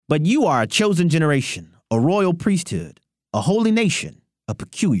But you are a chosen generation, a royal priesthood, a holy nation, a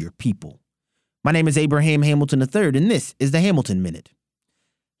peculiar people. My name is Abraham Hamilton III, and this is the Hamilton Minute.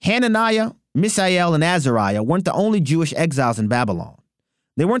 Hananiah, Mishael, and Azariah weren't the only Jewish exiles in Babylon.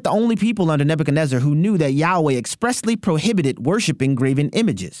 They weren't the only people under Nebuchadnezzar who knew that Yahweh expressly prohibited worshiping graven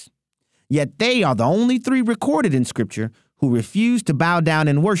images. Yet they are the only three recorded in Scripture who refused to bow down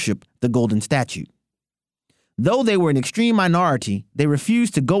and worship the golden statue. Though they were an extreme minority, they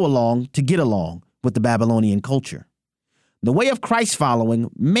refused to go along to get along with the Babylonian culture. The way of Christ following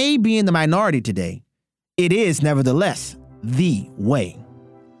may be in the minority today. It is, nevertheless, the way.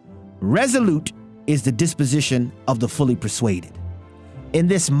 Resolute is the disposition of the fully persuaded. In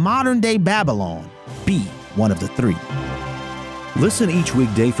this modern-day Babylon, be one of the three. Listen each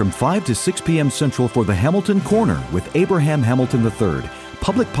weekday from 5 to 6 p.m. Central for the Hamilton Corner with Abraham Hamilton III,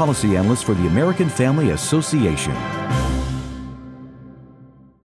 public policy analyst for the American Family Association.